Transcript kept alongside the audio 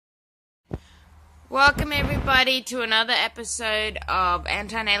Welcome everybody to another episode of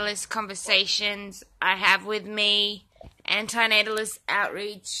Antinatalist Conversations. I have with me Antinatalist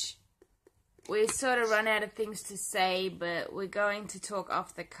Outreach. We've sort of run out of things to say, but we're going to talk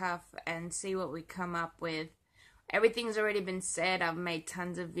off the cuff and see what we come up with. Everything's already been said. I've made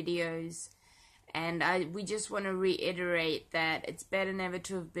tons of videos, and we just want to reiterate that it's better never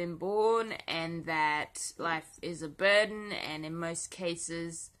to have been born, and that life is a burden, and in most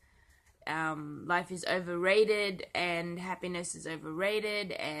cases life is overrated and happiness is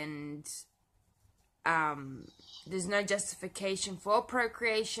overrated, and there's no justification for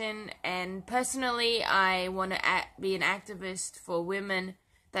procreation. And personally, I want to be an activist for women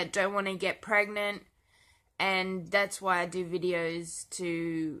that don't want to get pregnant, and that's why I do videos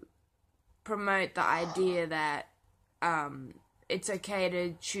to promote the idea that it's okay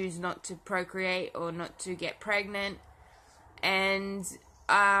to choose not to procreate or not to get pregnant. And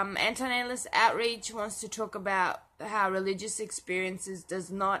Antinatalist Outreach wants to talk about how religious experiences does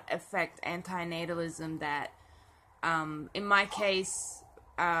not affect antinatalism. That in my case,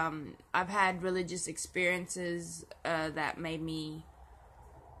 I've had religious experiences that made me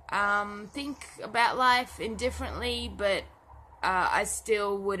think about life indifferently, but I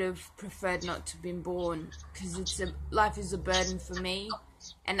still would have preferred not to have been born, because life is a burden for me,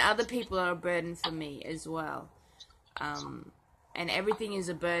 and other people are a burden for me as well. And everything is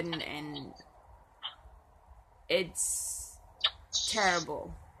a burden, and it's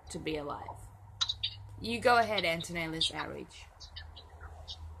terrible to be alive. You go ahead, Antinatalist Outreach.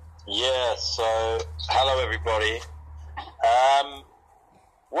 Yeah, so, hello everybody.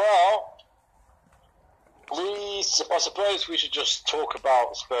 Well, I suppose we should just talk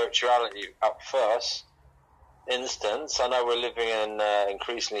about spirituality at first instance. I know we're living in an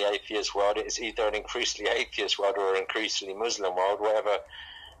increasingly atheist world. It's either an increasingly atheist world or an increasingly Muslim world, whatever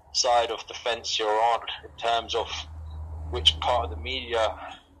side of the fence you're on in terms of which part of the media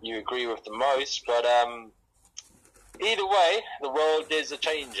you agree with the most. But either way, the world is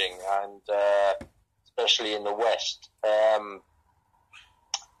changing, and especially in the West.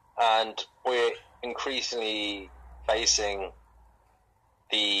 And we're increasingly facing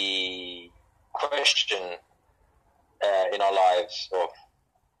the question in our lives of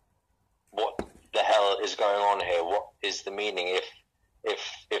what the hell is going on here. What is the meaning?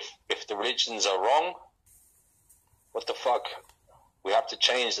 If the religions are wrong, what the fuck? We have to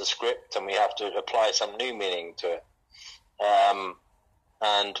change the script and we have to apply some new meaning to it.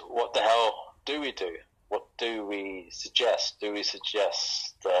 And what the hell do we do? What do we suggest? Do we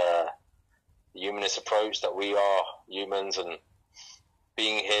suggest the humanist approach, that we are humans and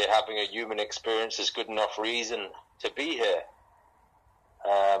being here, having a human experience is good enough reason to be here?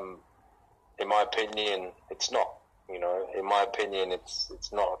 In my opinion, it's not. In my opinion,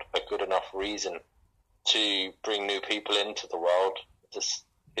 it's not a good enough reason to bring new people into the world. It's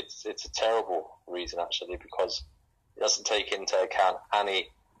a terrible reason, actually, because it doesn't take into account any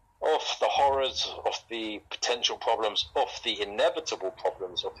of the horrors, of the potential problems, of the inevitable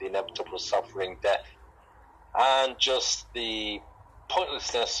suffering, death, and just the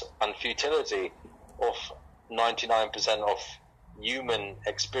pointlessness and futility of 99% of human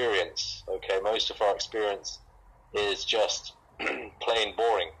experience. Okay, most of our experience is just plain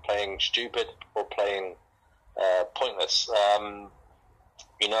boring, plain stupid, or plain pointless.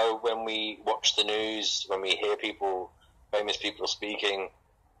 When we watch the news, when we hear famous people speaking,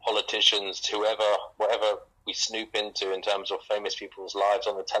 politicians, whatever we snoop into in terms of famous people's lives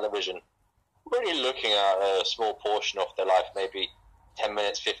on the television, we're really looking at a small portion of their life, maybe 10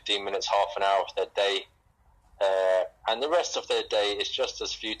 minutes, 15 minutes, half an hour of their day. And the rest of their day is just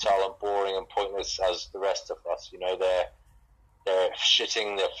as futile and boring and pointless as the rest of us. They're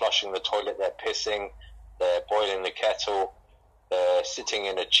shitting, they're flushing the toilet, they're pissing, they're boiling the kettle, they're sitting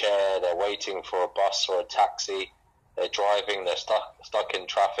in a chair, they're waiting for a bus or a taxi, they're driving, they're stuck in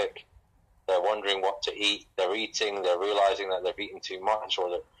traffic, they're wondering what to eat, they're eating, they're realizing that they've eaten too much, or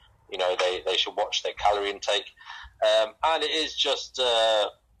that they should watch their calorie intake. And it is just a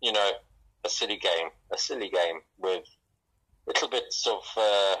silly game with little bits of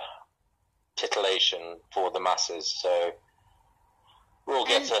titillation for the masses. So we'll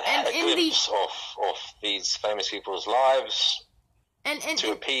get a glimpse of these famous people's lives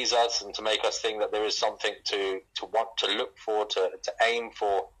to appease us and to make us think that there is something to want to look for, to aim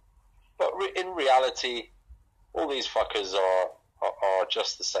for. But in reality, all these fuckers are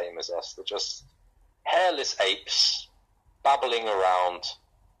just the same as us. They're just hairless apes babbling around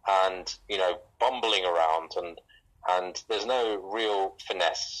and bumbling around, and there's no real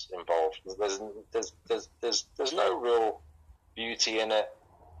finesse involved. There's no real beauty in it.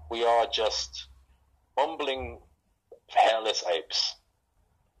 We are just bumbling, hairless apes.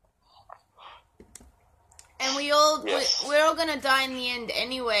 And Yes. we're all gonna die in the end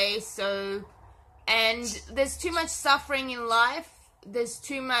anyway, so, and there's too much suffering in life, there's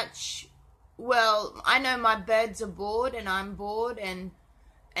too much, well, I know my birds are bored, and I'm bored, and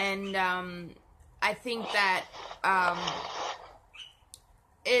I think that,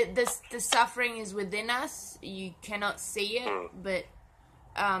 the suffering is within us, you cannot see it, but,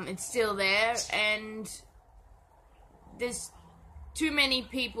 it's still there, and there's too many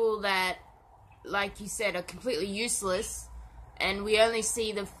people that, like you said, are completely useless, and we only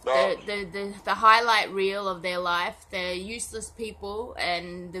see the highlight reel of their life. They're useless people,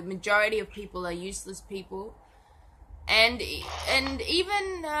 and the majority of people are useless people, and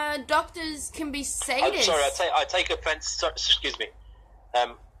even doctors can be sadists. I'm sorry, I take offence. Sorry, excuse me.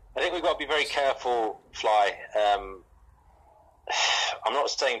 I think we've got to be very careful, Fly. I'm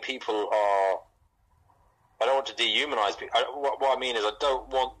not saying people are. I don't want to dehumanize people. What I mean is, I don't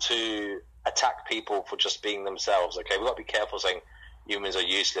want to attack people for just being themselves. Okay, we've got to be careful saying humans are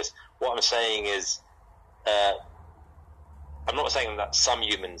useless. What I'm saying is, I'm not saying that some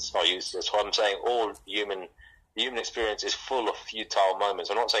humans are useless. What I'm saying, the human experience is full of futile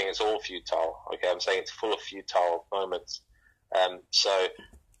moments. I'm not saying it's all futile. Okay, I'm saying it's full of futile moments. So,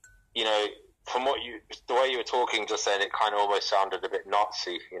 you know, from the way you were talking just then, it kind of almost sounded a bit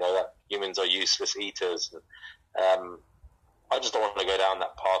Nazi. You know, that humans are useless eaters. I just don't want to go down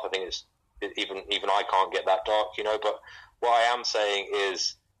that path. I think even I can't get that dark, you know. But what I am saying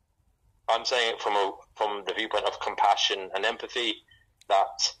is, I'm saying it from the viewpoint of compassion and empathy,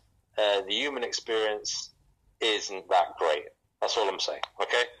 that the human experience isn't that great. That's all I'm saying.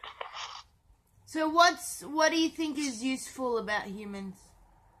 Okay. So what do you think is useful about humans?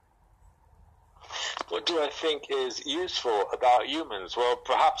 What do I think is useful about humans? Well,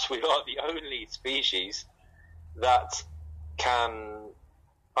 perhaps we are the only species that can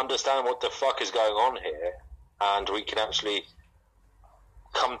understand what the fuck is going on here, and we can actually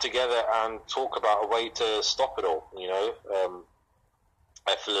come together and talk about a way to stop it all. You know,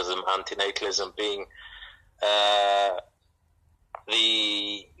 ethicalism, antinatalism being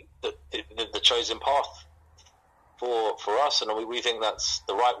the chosen path for us, and we think that's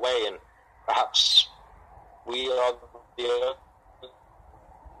the right way, and perhaps we are the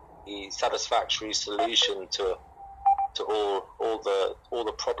satisfactory solution to all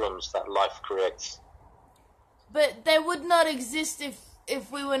the problems that life creates. But they would not exist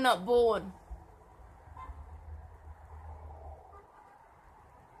if we were not born.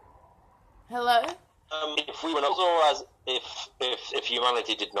 Hello? If we were not, or as if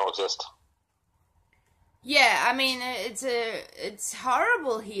humanity did not exist. Yeah, I mean, it's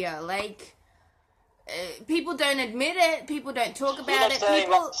horrible here. Like, people don't admit it. People don't talk about it.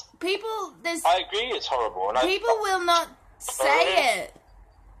 People, there's. I agree, it's horrible. And people will not say it.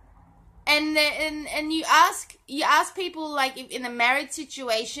 And you ask people, like, if in a married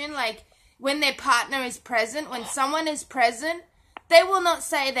situation, like when their partner is present, when someone is present, they will not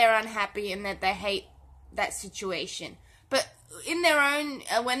say they're unhappy and that they hate that situation. But in their own,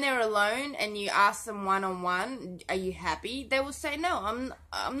 when they're alone, and you ask them one-on-one, are you happy? They will say, no,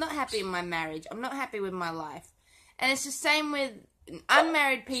 I'm not happy in my marriage. I'm not happy with my life. And it's the same with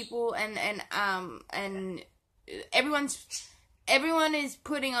unmarried people, and everyone is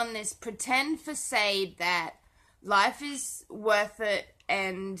putting on this pretend facade that life is worth it,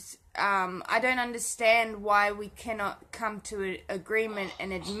 and I don't understand why we cannot come to an agreement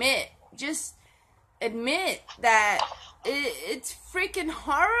and admit that it's freaking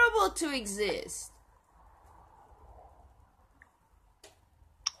horrible to exist.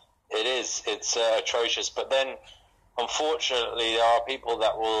 It is. It's atrocious. But then, unfortunately, there are people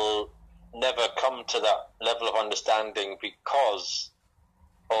that will never come to that level of understanding because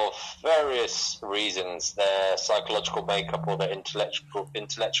of various reasons, their psychological makeup or their intellectual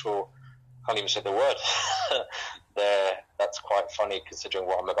can't even say the word. That's quite funny considering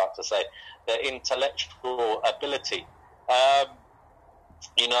what I'm about to say. Their intellectual ability.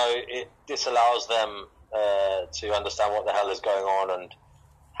 This allows them to understand what the hell is going on and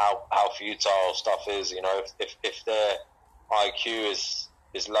how futile stuff is. You know, if their IQ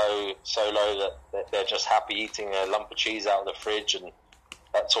is low, so low that they're just happy eating a lump of cheese out of the fridge and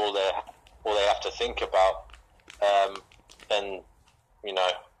that's all they have to think about, then you know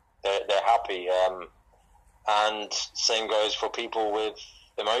they're happy. And same goes for people with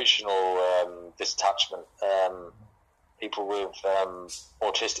emotional detachment, people with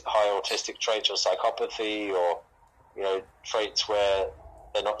high autistic traits or psychopathy, or traits where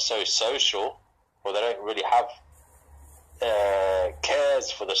they're not so social, or they don't really have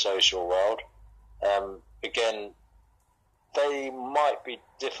cares for the social world. Again, they might be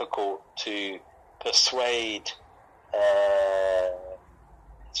difficult to persuade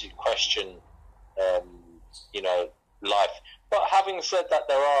to question, life. But having said that,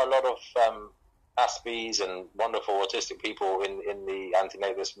 there are a lot of Aspies and wonderful autistic people in the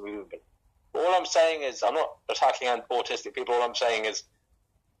antinatalist movement. All I'm saying is, I'm not attacking autistic people. All I'm saying is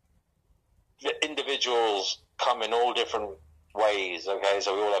that individuals come in all different ways, okay?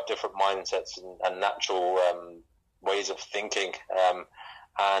 So we all have different mindsets and natural ways of thinking.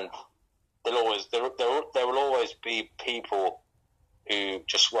 And there will always be people who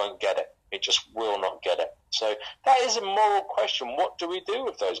just won't get it. It just will not get it. So that is a moral question. What do we do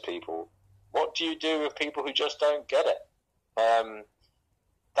with those people? What do you do with people who just don't get it?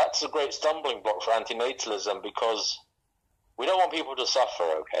 That's a great stumbling block for antinatalism, because we don't want people to suffer,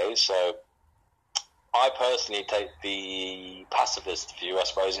 okay? So I personally take the pacifist view, I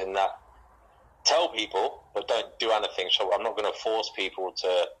suppose, in that tell people, but don't do anything. So I'm not going to force people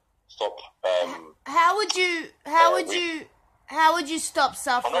to stop. How would you stop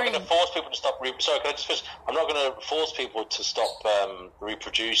suffering? I'm not going to force people to stop. Sorry, can I just finish? I'm not going to force people to stop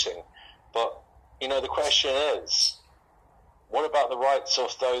reproducing. But the question is, what about the rights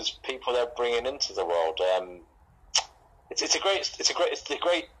of those people they're bringing into the world? It's the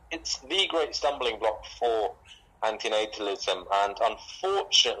great stumbling block for antinatalism, and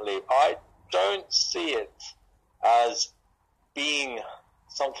unfortunately, I don't see it as being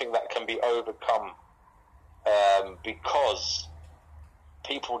something that can be overcome, because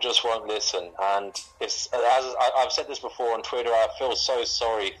people just won't listen. And as I've said this before on Twitter, I feel so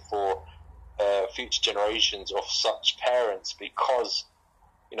sorry for future generations of such parents, because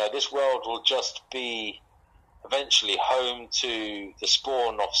this world will just be eventually home to the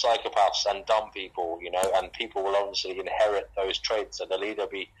spawn of psychopaths and dumb people, and people will obviously inherit those traits, so they'll either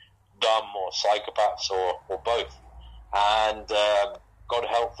be dumb or psychopaths or both. And God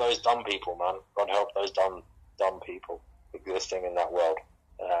help those dumb people, man. God help those dumb people existing in that world.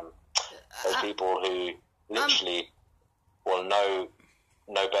 Those people who literally will know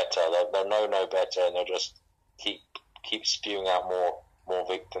better. They'll know no better, and they'll just keep spewing out more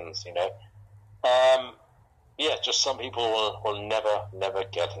victims. Just some people will never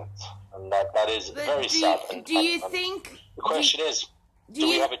get it, and that is very sad. The question is, do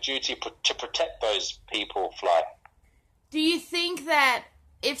we have a duty to protect those people, Fly? Do you think that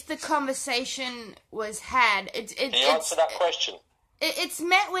if the conversation was had, Can you answer that question? It's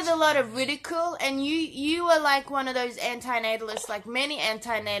met with a lot of ridicule, and you are like one of those antinatalists, like many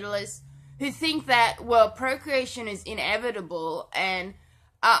antinatalists, who think that, well, procreation is inevitable. And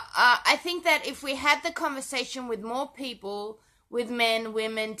I think that if we had the conversation with more people, with men,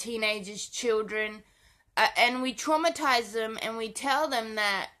 women, teenagers, children, and we traumatize them and we tell them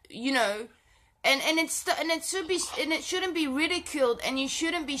that, and it shouldn't be ridiculed, and you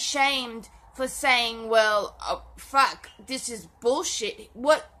shouldn't be shamed for saying, well, fuck, this is bullshit.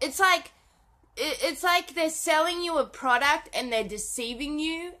 It's like they're selling you a product and they're deceiving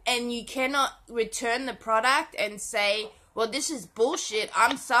you, and you cannot return the product and say, well, this is bullshit,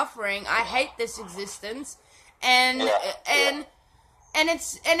 I'm suffering, I hate this existence. And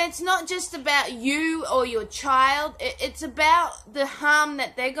it's not just about you or your child. It's about the harm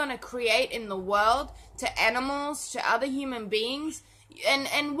that they're going to create in the world, to animals, to other human beings.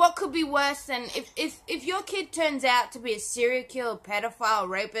 And what could be worse than if your kid turns out to be a serial killer, pedophile,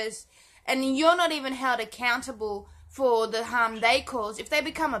 rapist, and you're not even held accountable for the harm they cause. If they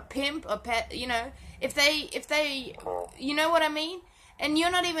become a pimp, a pet, if they, you know what I mean? And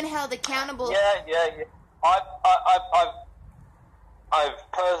you're not even held accountable. Yeah. I've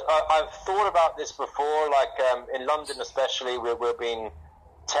thought about this before. Like in London, especially, we're being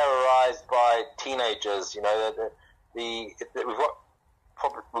terrorized by teenagers. We've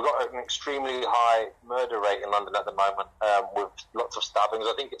got an extremely high murder rate in London at the moment, with lots of stabbings.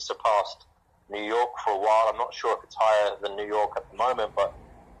 I think it's surpassed New York for a while. I'm not sure if it's higher than New York at the moment, but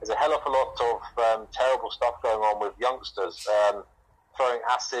there's a hell of a lot of terrible stuff going on with youngsters, throwing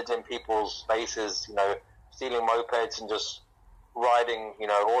acid in people's faces, stealing mopeds and just riding,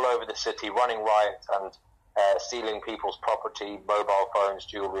 all over the city, running riot and stealing people's property, mobile phones,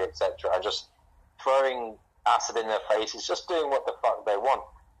 jewelry, etc., and just throwing acid in their faces, just doing what the fuck they want.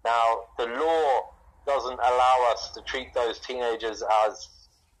 Now, the law doesn't allow us to treat those teenagers as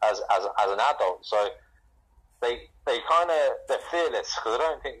an adult, so they're fearless, because I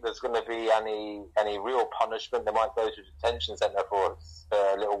don't think there's going to be any real punishment. They might go to detention centre for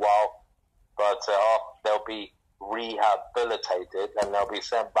a little while, but they'll be rehabilitated and they'll be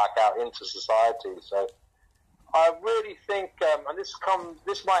sent back out into society. So I really think, and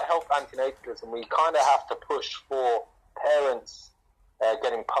this might help antinatalism. We kind of have to push for parents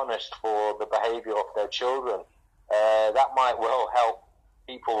getting punished for the behaviour of their children. That might well help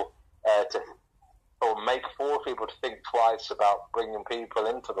people make for people to think twice about bringing people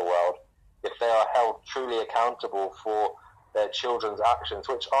into the world if they are held truly accountable for their children's actions.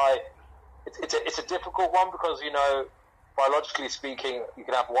 It's a difficult one because, you know, biologically speaking, you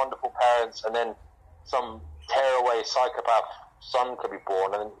can have wonderful parents and then some tearaway psychopath son could be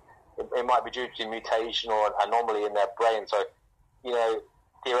born, and it might be due to mutation or an anomaly in their brain. So, you know,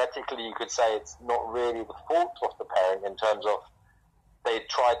 theoretically you could say it's not really the fault of the parent in terms of they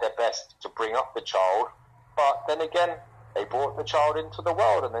tried their best to bring up the child, but then again, they brought the child into the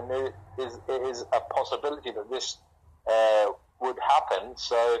world, and then it is a possibility that this would happen.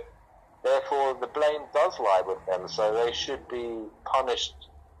 So, therefore, the blame does lie with them. So they should be punished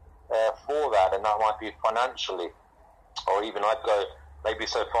for that, and that might be financially, or even I'd go maybe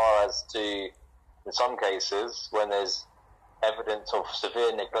so far as to, in some cases, when there's evidence of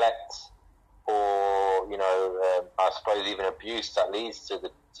severe neglect or, you know, I suppose even abuse that leads to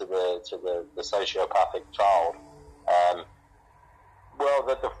the sociopathic child. Well,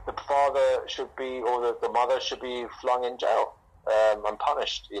 the father should be, or the mother should be flung in jail and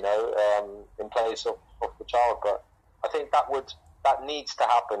punished, you know, in place of the child. But I think that needs to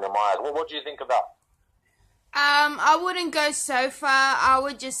happen in my eyes. What do you think of that? I wouldn't go so far. I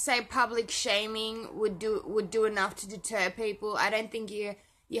would just say public shaming would do enough to deter people. I don't think you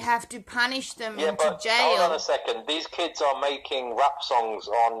have to punish them into jail. Hold on a second. These kids are making rap songs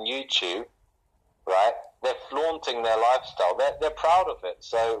on YouTube, right? They're flaunting their lifestyle. They're proud of it.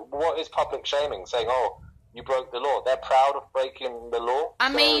 So what is public shaming? Saying, oh, you broke the law. They're proud of breaking the law.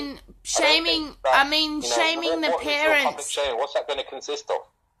 I mean, shaming the parents. Public shaming? What's that going to consist of?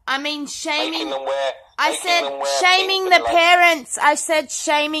 I mean, shaming. Making them wear. I said shaming the parents. I said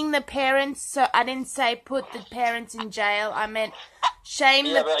shaming the parents. So I didn't say put the parents in jail. I meant shame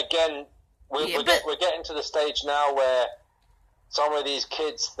the. Yeah, but again, we're getting to the stage now where some of these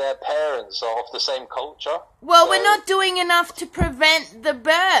kids, their parents are of the same culture. Well, we're not doing enough to prevent the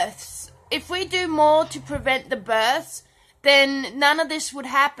births. If we do more to prevent the births, then none of this would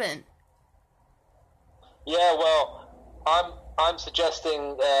happen. Yeah, well, I'm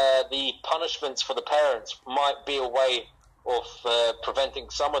suggesting the punishments for the parents might be a way of preventing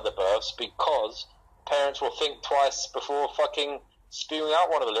some of the births, because parents will think twice before fucking spewing out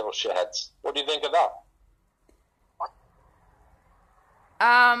one of the little shitheads. What do you think of that?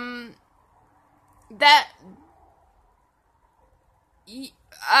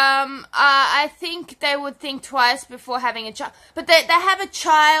 I think they would think twice before having a child. But they have a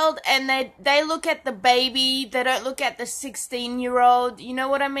child and they look at the baby. They don't look at the 16-year-old. You know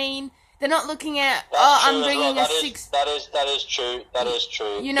what I mean? They're not looking at, I'm bringing a six. That is true. That is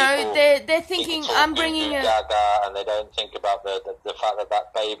true. You know, they're thinking, I'm bringing a. Gaga, and they don't think about the fact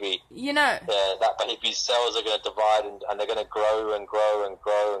that baby. You know. That baby's cells are going to divide and they're going to grow and grow and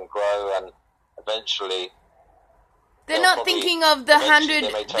grow and grow, and eventually. They're not thinking of the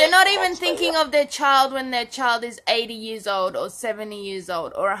 100. They're not even thinking of their child when their child is 80 years old or 70 years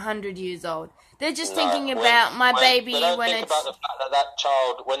old or 100 years old. They're just thinking about my baby when it's. About the fact that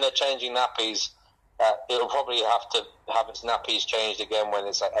child, when they're changing nappies, it'll probably have to have its nappies changed again when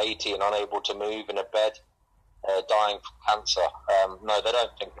it's like 80 and unable to move in a bed, dying from cancer. No, they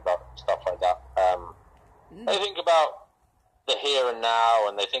don't think about stuff like that. They think about the here and now,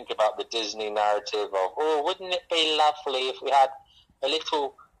 and they think about the Disney narrative of, oh, wouldn't it be lovely if we had a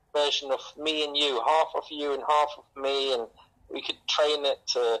little version of me and you, half of you and half of me, and we could train it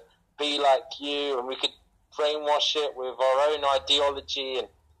to be like you, and we could brainwash it with our own ideology and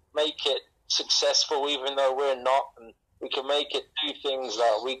make it successful even though we're not, and we can make it do things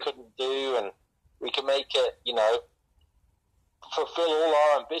that we couldn't do, and we can make it, you know, fulfill all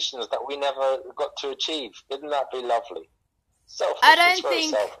our ambitions that we never got to achieve. Wouldn't that be lovely? Selfish. I don't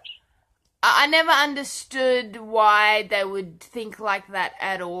think. I never understood why they would think like that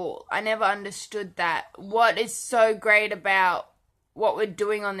at all. I never understood that. What is so great about what we're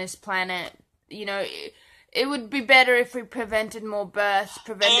doing on this planet? You know, it would be better if we prevented more births,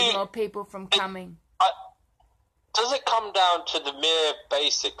 prevented more people from coming. Does it come down to the mere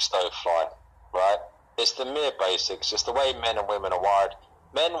basics, though, Fly? Right? It's the mere basics. It's the way men and women are wired.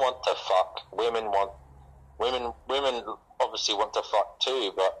 Men want to fuck. Women obviously want to fuck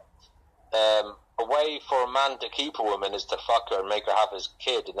too, but a way for a man to keep a woman is to fuck her and make her have his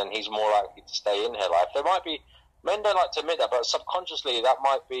kid, and then he's more likely to stay in her life. There might be, men don't like to admit that, but subconsciously that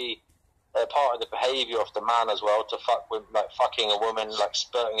might be part of the behaviour of the man as well, to fuck with, like fucking a woman, like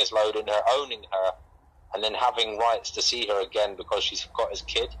spurting his load in her, owning her, and then having rights to see her again because she's got his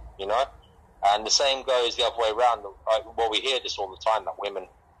kid, you know? And the same goes the other way around. Well, we hear this all the time, that women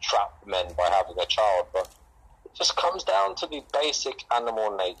trap men by having a child, but it just comes down to the basic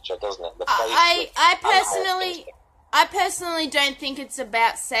animal nature, doesn't it? I personally don't think it's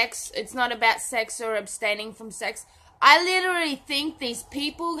about sex. It's not about sex or abstaining from sex. I literally think these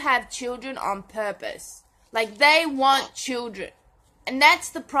people have children on purpose. Like, they want children. And that's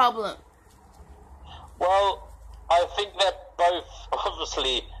the problem. Well, I think they're both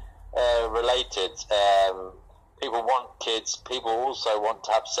obviously related. People want kids. People also want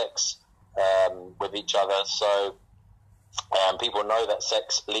to have sex with each other. So people know that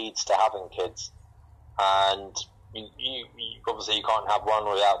sex leads to having kids. And you obviously you can't have one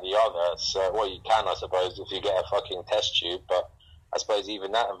without the other. So, well, you can, I suppose, if you get a fucking test tube. But I suppose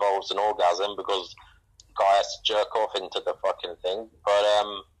even that involves an orgasm because the guy has to jerk off into the fucking thing. But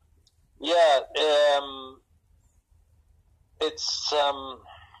it's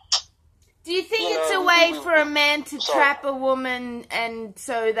do you think it's a way for a man to trap a woman and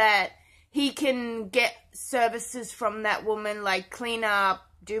so that he can get services from that woman, like clean up,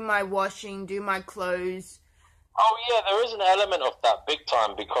 do my washing, do my clothes? Oh yeah, there is an element of that big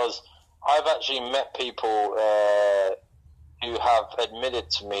time, because I've actually met people who have admitted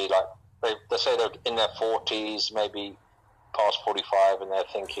to me, like they say they're in their 40s, maybe past 45, and they're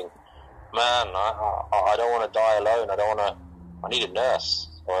thinking, man, I don't want to die alone. I need a nurse.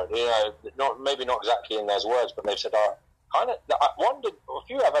 Or, you know, maybe not exactly in those words, but they've said, I wondered, a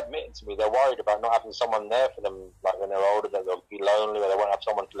few have admitted to me they're worried about not having someone there for them, like when they're older, that they'll be lonely or they won't have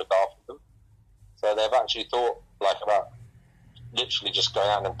someone to look after them. So they've actually thought about literally just going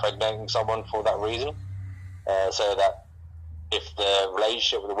out and impregnating someone for that reason, so that if the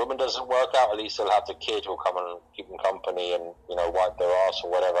relationship with the woman doesn't work out, at least they'll have the kid who'll come and keep them company and, you know, wipe their ass or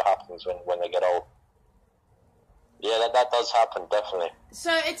whatever happens when they get old. Yeah, that does happen, definitely.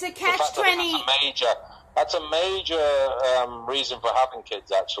 So it's a catch-20. That's a major reason for having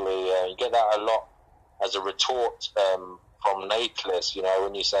kids, actually. You get that a lot as a retort from natalists, you know,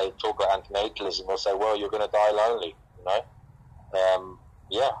 when you talk about antinatalism, they'll say, well, you're going to die lonely, you know.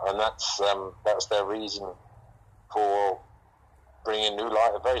 Yeah, and that's their reason for bringing new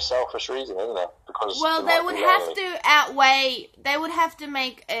life, a very selfish reason, isn't it? Because they would have to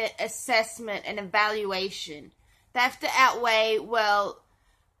make an assessment, an evaluation. They have to outweigh, well,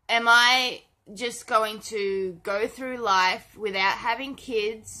 am I just going to go through life without having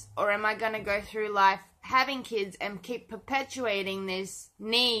kids, or am I going to go through life having kids and keep perpetuating this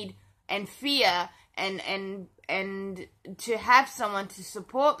need and fear and to have someone to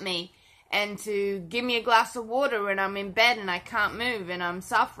support me and to give me a glass of water when I'm in bed and I can't move and I'm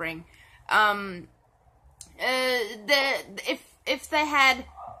suffering? If they had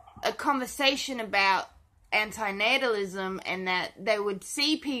a conversation about antinatalism, and that they would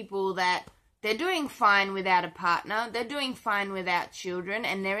see people that they're doing fine without a partner, they're doing fine without children,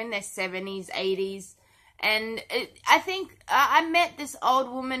 and they're in their 70s, 80s. And I think I met this old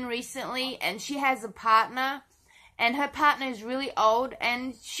woman recently, and she has a partner, and her partner is really old,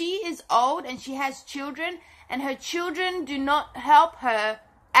 and she is old, and she has children, and her children do not help her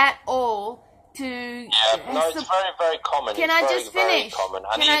at all to... Yeah, no, it's very, very common. Can I just finish?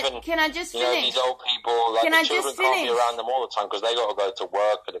 Can I just finish? These old people, like, the children can't be around them all the time because they got to go to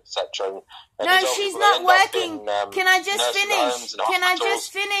work and etc. No, she's not working. Can I just finish? Can I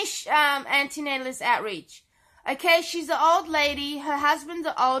just finish antinatalist outreach? Okay, she's an old lady. Her husband's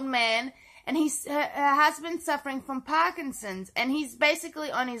an old man, and her husband's suffering from Parkinson's, and he's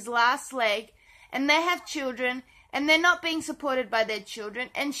basically on his last leg, and they have children, and they're not being supported by their children,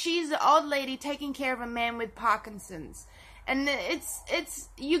 and she's an old lady taking care of a man with Parkinson's. And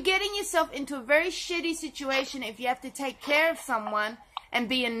you're getting yourself into a very shitty situation if you have to take care of someone and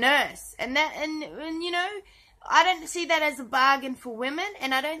be a nurse. And you know, I don't see that as a bargain for women,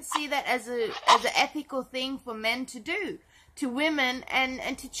 and I don't see that as an ethical thing for men to do to women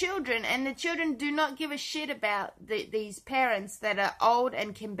and to children. And the children do not give a shit about these parents that are old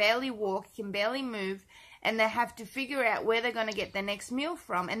and can barely walk, can barely move, and they have to figure out where they're going to get their next meal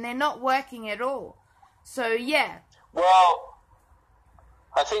from, and they're not working at all. So, yeah. Well,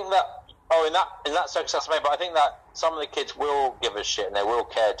 I think that, in that sense, that's maybe, but I think that some of the kids will give a shit and they will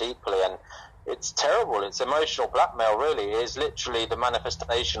care deeply, and it's terrible. It's emotional blackmail, really. It is literally the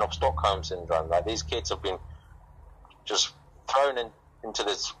manifestation of Stockholm Syndrome. Like, these kids have been just thrown into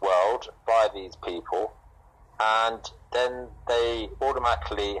this world by these people, and then they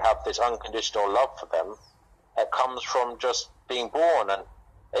automatically have this unconditional love for them that comes from just being born, and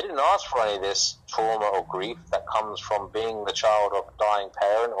they didn't ask for any of this trauma or grief that comes from being the child of a dying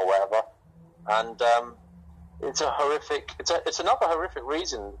parent or whatever. And it's a horrific. It's another horrific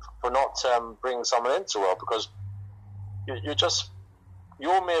reason for not bringing someone into the world, because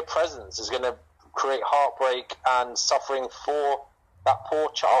your mere presence is going to create heartbreak and suffering for that poor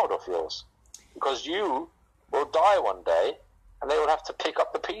child of yours, because you will die one day and they will have to pick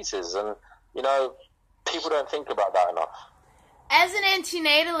up the pieces, and people don't think about that enough. As an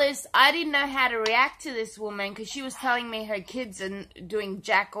antinatalist, I didn't know how to react to this woman because she was telling me her kids are doing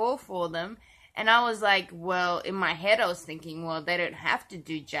jack all for them. And I was like, well, in my head I was thinking, well, they don't have to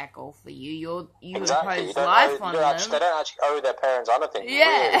do jack all for you. You exactly. impose life on them. They don't actually owe their parents anything.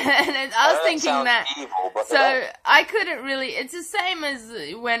 Yeah, really. and I was thinking that. Evil, but so I couldn't really. It's the same as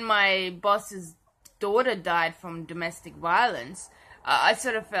when my boss's daughter died from domestic violence. I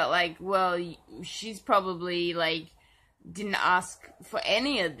sort of felt like, well, she's probably like didn't ask for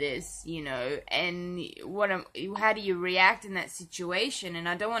any of this, and how do you react in that situation? And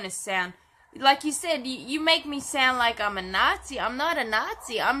I don't want to sound, like you said, you make me sound like I'm a Nazi. I'm not a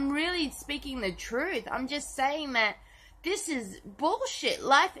Nazi. I'm really speaking the truth. I'm just saying that this is bullshit.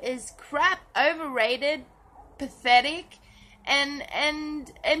 Life is crap, overrated, pathetic, and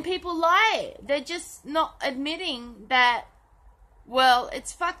people lie. They're just not admitting that, well,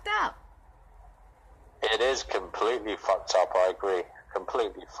 it's fucked up. It is completely fucked up. I agree,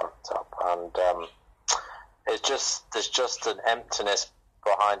 completely fucked up, and there's just an emptiness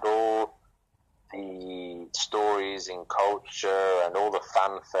behind all the stories in culture and all the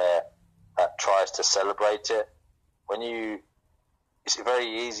fanfare that tries to celebrate it. It's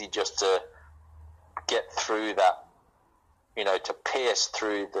very easy just to get through that, to pierce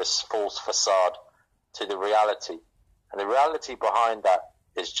through this false facade to the reality, and the reality behind that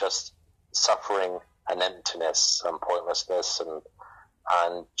is just suffering and emptiness and pointlessness and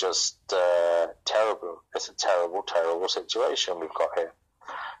just terrible. It's a terrible, terrible situation we've got here.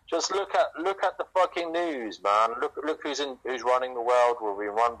 Just look at the fucking news, man. Look who's running the world. We're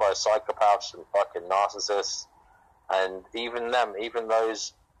being run by psychopaths and fucking narcissists, and even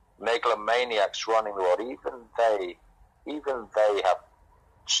those megalomaniacs running the world, even they have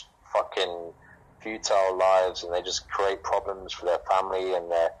fucking futile lives, and they just create problems for their family and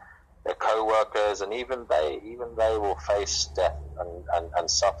their co-workers, and even they will face death and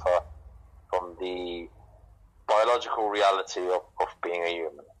suffer from the biological reality of being a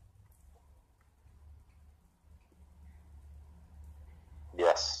human.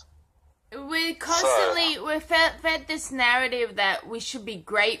 Yes. We're fed this narrative that we should be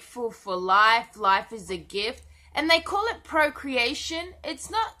grateful for life. Life is a gift. And they call it procreation. It's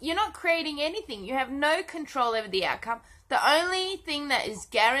not, you're not creating anything. You have no control over the outcome. The only thing that is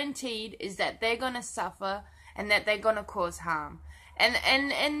guaranteed is that they're going to suffer and that they're going to cause harm. And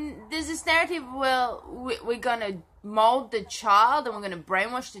there's this narrative, well, we're going to mold the child and we're going to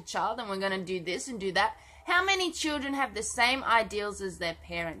brainwash the child and we're going to do this and do that. How many children have the same ideals as their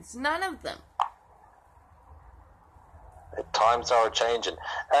parents? None of them. Times are changing.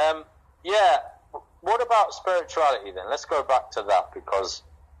 Yeah. What about spirituality then? Let's go back to that, because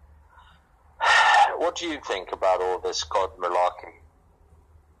what do you think about all this God malarkey?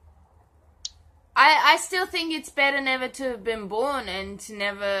 I still think it's better never to have been born and to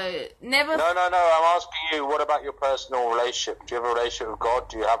never. No. I'm asking you, what about your personal relationship? Do you have a relationship with God?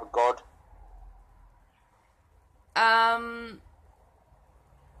 Do you have a God?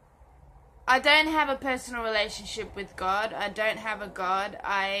 I don't have a personal relationship with God. I don't have a God.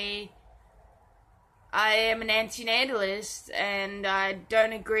 I am an antinatalist, and I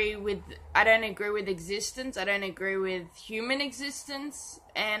don't agree with existence. I don't agree with human existence,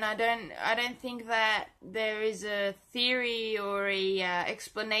 and I don't think that there is a theory or a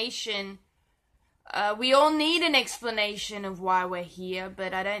explanation. We all need an explanation of why we're here,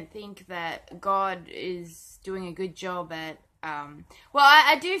 but I don't think that God is doing a good job at.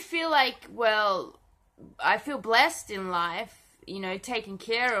 I do feel like, I feel blessed in life, taken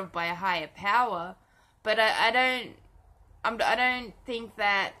care of by a higher power. But I don't think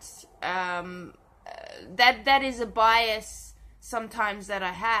that that is a bias sometimes that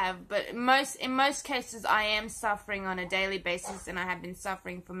I have. But in most cases, I am suffering on a daily basis, and I have been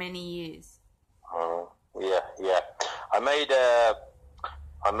suffering for many years. Yeah. I made a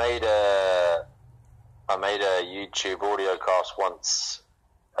YouTube audio cast once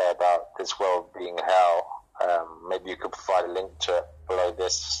about this world being hell. Maybe you could provide a link to it below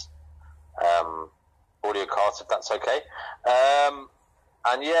this audio cast, if that's okay.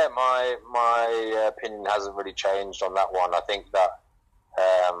 And yeah, my opinion hasn't really changed on that one. I think that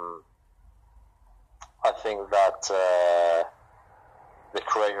the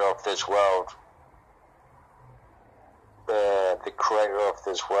creator of this world,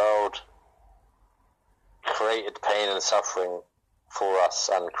 created pain and suffering for us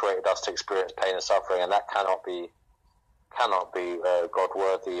and created us to experience pain and suffering, and that cannot be God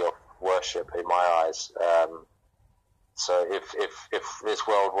worthy of worship in my eyes. So if this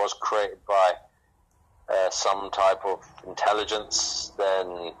world was created by some type of intelligence,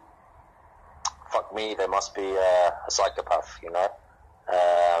 then fuck me, there must be a psychopath, you know.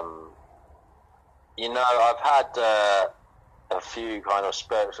 I've had a few kind of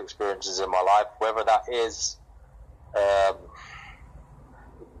spiritual experiences in my life, whether that is the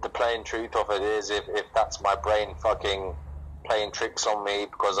plain truth of it is if that's my brain fucking playing tricks on me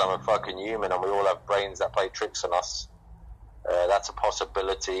because I'm a fucking human and we all have brains that play tricks on us. That's a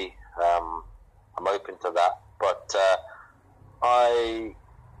possibility. I'm open to that. But I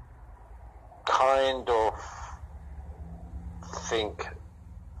kind of think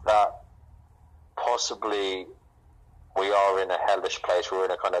that possibly we are in a hellish place. We're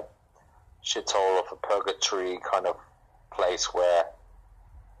in a kind of shithole of a purgatory kind of place where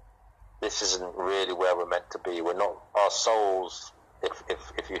this isn't really where we're meant to be. We're not, our souls,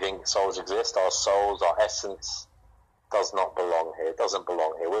 if you think souls exist, our souls, our essence does not belong here. It doesn't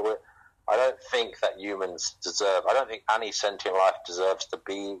belong here. I don't think that humans deserve, I don't think any sentient life deserves to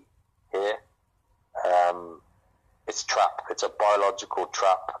be here. It's a trap. It's a biological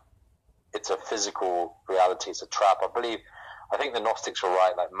trap. It's a physical reality. It's a trap. I think the Gnostics were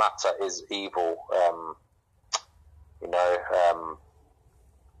right, like matter is evil.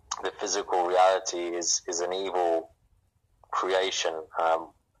 The physical reality is an evil creation.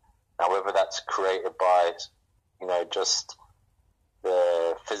 Now, whether that's created by, just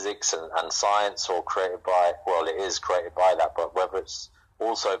the physics and science, or created by, well, it is created by that, but whether it's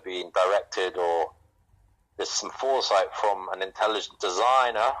also being directed or there's some foresight from an intelligent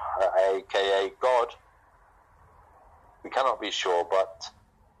designer, aka God, we cannot be sure. But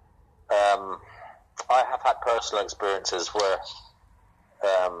I have had personal experiences where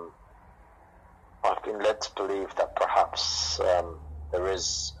I've been led to believe that perhaps there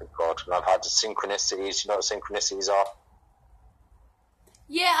is a God, and I've had synchronicities. You know what synchronicities are?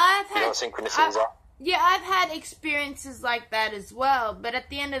 Yeah, I've had. You know what synchronicities are? Yeah, I've had experiences like that as well. But at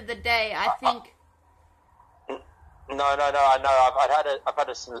the end of the day, I think. No. I know. I've had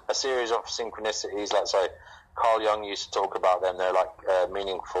a series of synchronicities. Like, so Carl Jung used to talk about them. They're like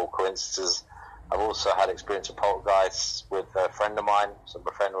meaningful coincidences. I've also had experience of poltergeists with a friend of mine. So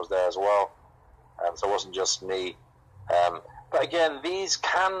my friend was there as well. So it wasn't just me. But again, these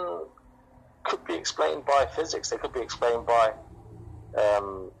could be explained by physics. They could be explained by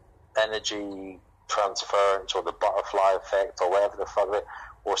energy transference or the butterfly effect or whatever the fuck,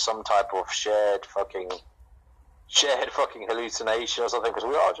 or some type of shared fucking hallucination or something. Because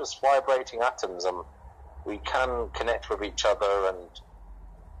we are just vibrating atoms, and we can connect with each other and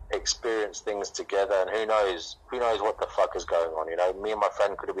experience things together. And who knows what the fuck is going on? Me and my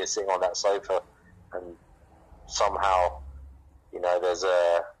friend could have been sitting on that sofa, and somehow, there's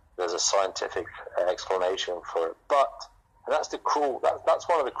a scientific explanation for it. But that's that's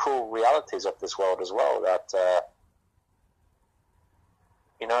one of the cruel realities of this world as well. That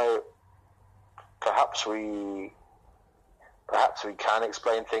perhaps we can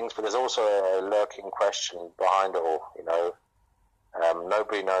explain things, but there's also a lurking question behind it all.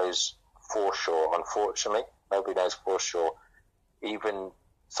 Nobody knows for sure. Unfortunately, nobody knows for sure. Even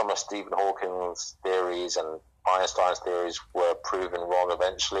some of Stephen Hawking's theories and Einstein's theories were proven wrong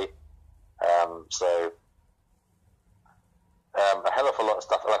eventually. A hell of a lot of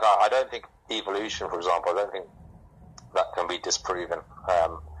stuff. Like, I don't think evolution, for example, I don't think that can be disproven.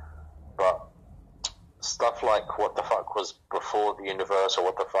 But stuff like what the fuck was before the universe, or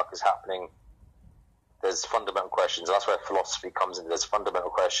what the fuck is happening, there's fundamental questions. That's where philosophy comes in. There's fundamental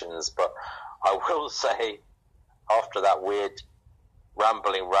questions. But I will say, after that weird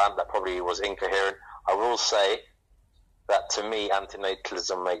rambling rant that probably was incoherent, I will say that to me,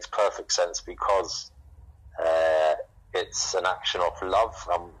 antinatalism makes perfect sense, because it's an action of love.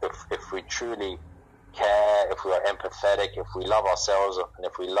 If we truly care, if we are empathetic, if we love ourselves, and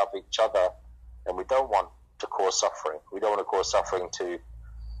if we love each other, then we don't want to cause suffering. We don't want to cause suffering to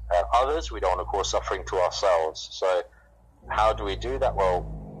others. We don't want to cause suffering to ourselves. So how do we do that? Well,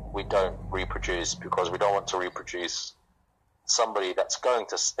 we don't reproduce, because we don't want to reproduce somebody that's going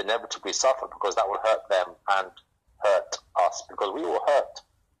to inevitably suffer, because that will hurt them and hurt us, because we will hurt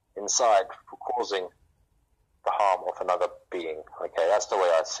inside for causing the harm of another being. Okay, that's the way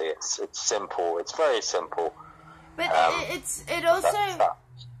I see it. It's simple. It's very simple. But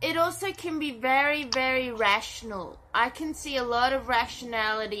it also can be very, very rational. I can see a lot of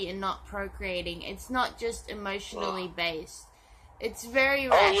rationality in not procreating. It's not just emotionally based. It's very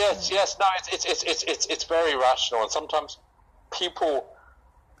Oh rational. yes. No, it's very rational, and sometimes people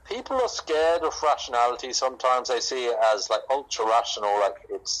are scared of rationality. Sometimes they see it as like ultra rational, like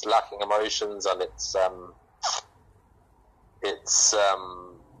it's lacking emotions, and it's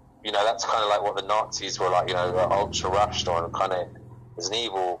that's kind of like what the Nazis were like, ultra rational, and kind of there's an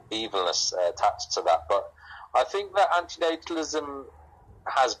evilness attached to that. But I think that antinatalism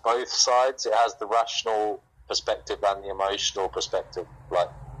has both sides. It has the rational perspective and the emotional perspective,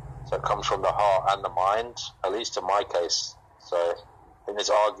 so it comes from the heart and the mind, at least in my case. So I think there's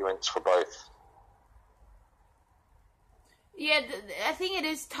arguments for both. Yeah, I think it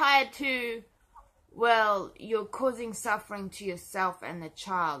is tied to, well, you're causing suffering to yourself and the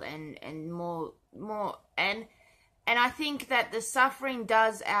child, and more, and I think that the suffering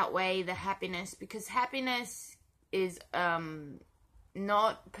does outweigh the happiness, because happiness is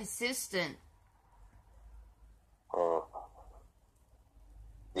not persistent.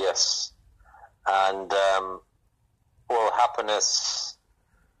 Yes, and happiness.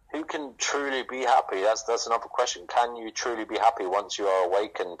 Who can truly be happy? That's another question. Can you truly be happy once you are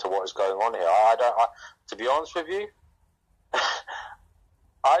awakened to what is going on here? To be honest with you,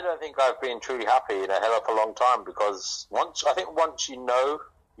 I don't think I've been truly happy in a hell of a long time, because once you know,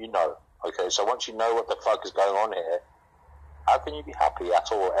 you know. Okay, so once you know what the fuck is going on here, how can you be happy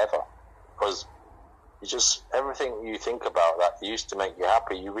at all, ever? Because everything you think about that used to make you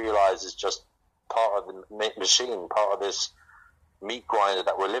happy, you realize is just part of the machine, part of this meat grinder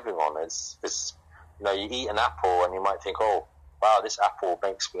that we're living on. It's you eat an apple and you might think, oh wow, this apple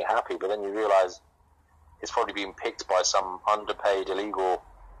makes me happy, but then you realize it's probably been picked by some underpaid illegal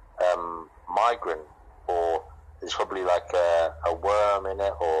migrant, or there's probably like a worm in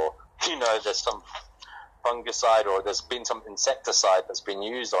it, or there's some fungicide, or there's been some insecticide that's been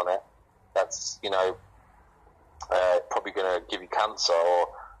used on it that's probably going to give you cancer, or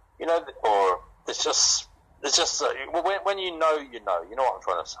it's just when you know what I'm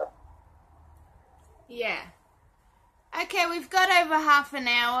trying to say. Yeah. Okay, we've got over half an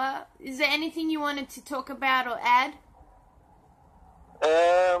hour. Is there anything you wanted to talk about or add?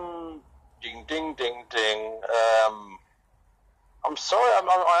 Ding, ding, ding, ding. I'm sorry,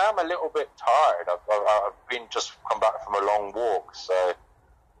 I am a little bit tired. I've been just come back from a long walk, so.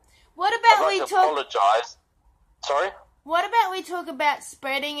 What about I'd like to apologise. Sorry? What about we talk about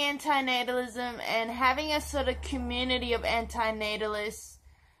spreading antinatalism and having a sort of community of antinatalists?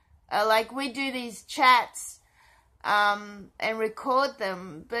 Like we do these chats and record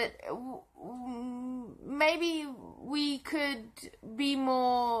them, but maybe we could be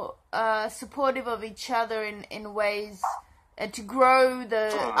more supportive of each other in ways to grow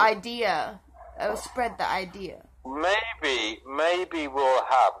the idea, or spread the idea. Maybe we'll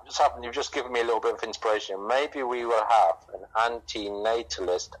have, you've just given me a little bit of inspiration, maybe we will have an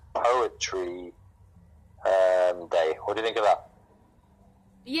antinatalist poetry day. What do you think of that?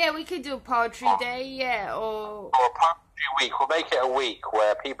 Yeah, we could do a poetry day, yeah, or a poetry week. We'll make it a week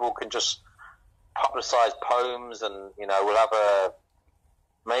where people can just publicise poems, and we'll have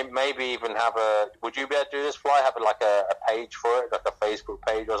maybe even have would you be able to do this, Fly? Have a page for it, like a Facebook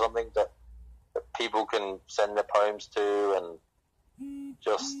page or something that people can send their poems to, and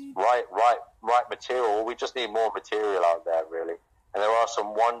just write material. We just need more material out there, really. And there are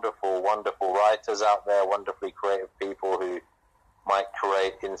some wonderful writers out there, wonderfully creative people who might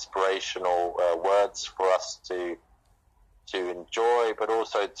create inspirational words for us to enjoy, but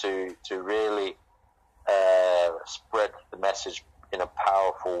also to really spread the message in a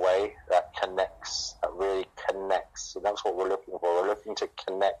powerful way that really connects. And that's what we're looking for. We're looking to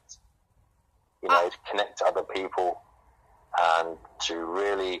connect. To connect to other people, and to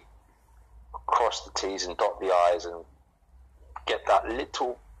really cross the T's and dot the I's and get that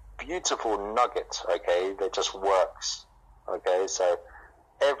little beautiful nugget, okay, that just works, okay? So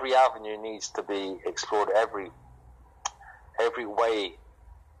every avenue needs to be explored, every way,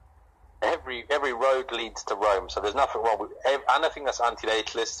 every road leads to Rome. So there's nothing wrong with anything that's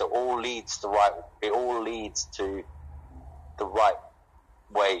antinatalist. It all leads to the right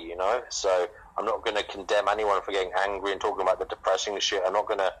way, So I'm not going to condemn anyone for getting angry and talking about the depressing shit. I'm not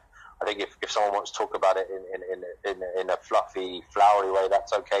going to. I think if someone wants to talk about it in a fluffy, flowery way,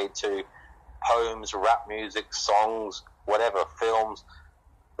 that's okay too. Poems, rap music, songs, whatever, films.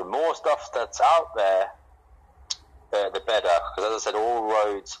 The more stuff that's out there, the better. Because as I said, all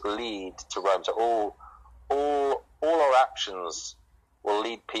roads lead to Rome. So all our actions will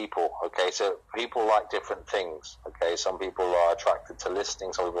lead people, okay? So people like different things, okay? Some people are attracted to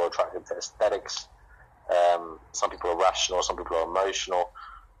listening, some people are attracted to aesthetics, some people are rational, some people are emotional.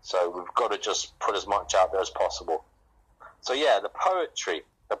 So we've got to just put as much out there as possible. So yeah, the poetry,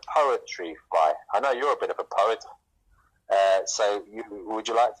 Fly. I know you're a bit of a poet. So would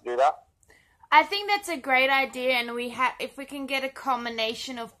you like to do that? I think that's a great idea, and if we can get a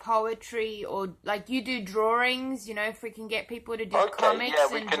combination of poetry or like you do drawings, if we can get people to do comics yeah,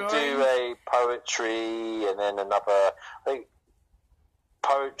 we and can drawings. do a poetry and then another, a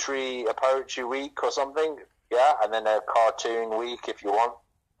poetry week or something. Yeah, and then a cartoon week if you want.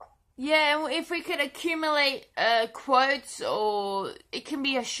 Yeah, and if we could accumulate quotes, or it can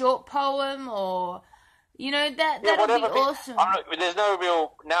be a short poem, or that'd be awesome.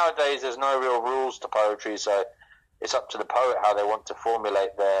 Nowadays there's no real rules to poetry, so it's up to the poet how they want to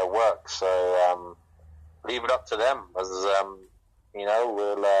formulate their work. So leave it up to them. As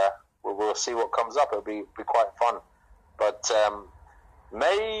we'll see what comes up. It'll be quite fun. But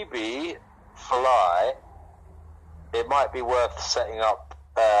maybe Fly, it might be worth setting up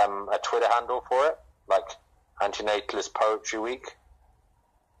a Twitter handle for it, like Antinatalist Poetry Week.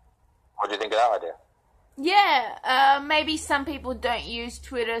 What do you think of that idea? Yeah, maybe some people don't use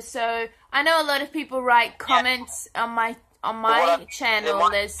Twitter, so I know a lot of people write comments on my channel.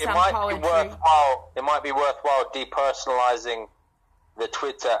 There's some poetry. It might be worthwhile depersonalizing the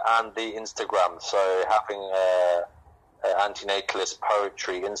Twitter and the Instagram. So having an Antinatalist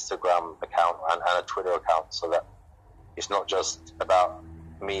Poetry Instagram account and a Twitter account, so that it's not just about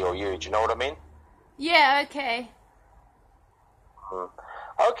me or you. Do you know what I mean? Yeah. Okay.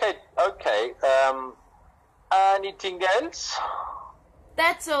 Okay. Anything else?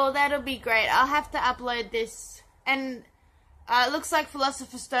 That's all. That'll be great. I'll have to upload this. And it looks like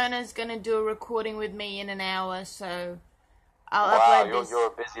Philosopher Stoner is going to do a recording with me in an hour, so I'll upload this. You're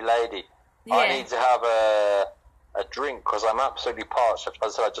a busy lady. Yeah. I need to have a drink because I'm absolutely parched. As I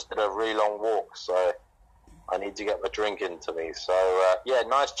said, I just did a really long walk, so I need to get my drink into me. So, yeah,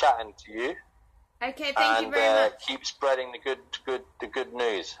 nice chatting to you. Okay, thank you very much. Keep spreading the good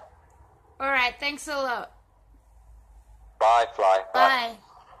news. All right, thanks a lot. Bye, Fly. Bye.